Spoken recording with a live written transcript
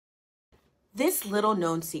This little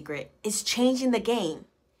known secret is changing the game.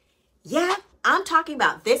 Yeah, I'm talking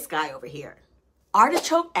about this guy over here.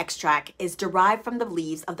 Artichoke extract is derived from the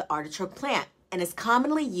leaves of the artichoke plant and is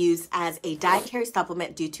commonly used as a dietary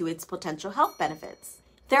supplement due to its potential health benefits.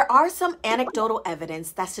 There are some anecdotal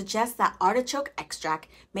evidence that suggests that artichoke extract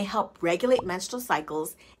may help regulate menstrual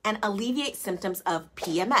cycles and alleviate symptoms of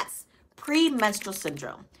PMS, premenstrual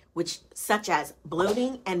syndrome, such as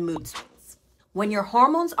bloating and mood swings. When your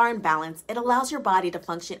hormones are in balance, it allows your body to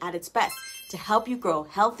function at its best to help you grow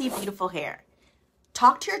healthy, beautiful hair.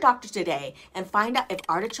 Talk to your doctor today and find out if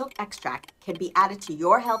artichoke extract can be added to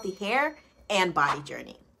your healthy hair and body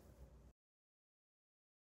journey.